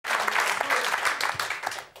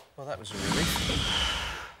Well, that was a relief.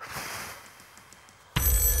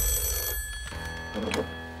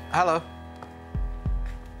 Hello.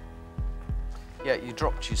 Yeah, you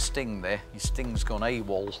dropped your sting there. Your sting's gone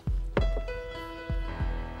AWOL.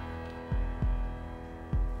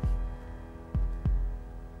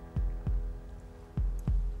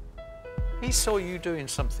 He saw you doing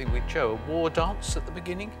something with Joe, a war dance at the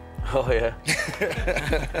beginning. Oh, yeah.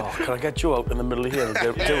 Oh, can I get Joe out in the middle here and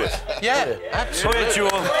do it? Yeah, absolutely. Go ahead, Joe.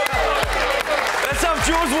 Let's have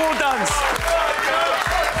Joe's war dance.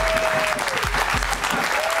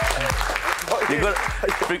 You got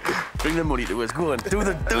to bring the money to us. Go on, do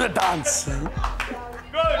the dance. On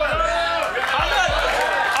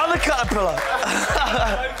the caterpillar.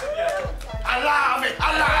 I love it.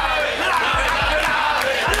 I love it.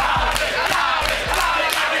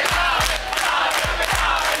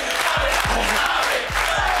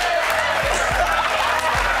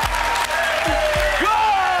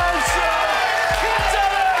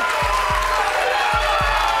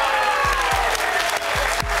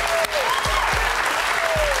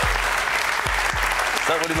 Is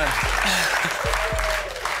that what he meant?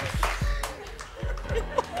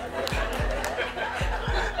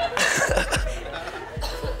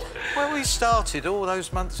 When we started all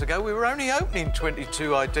those months ago, we were only opening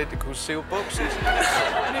 22 identical sealed boxes.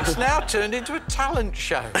 And it's now turned into a talent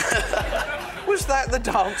show. Was that the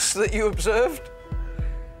dance that you observed?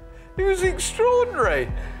 It was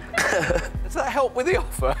extraordinary. Does that help with the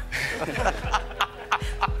offer?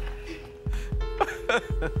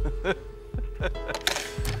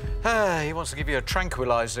 He wants to give you a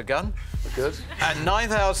tranquiliser gun. Good. At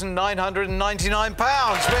 £9,999.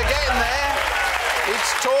 We're getting there.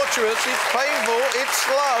 It's torturous, it's painful, it's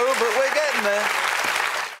slow, but we're getting there.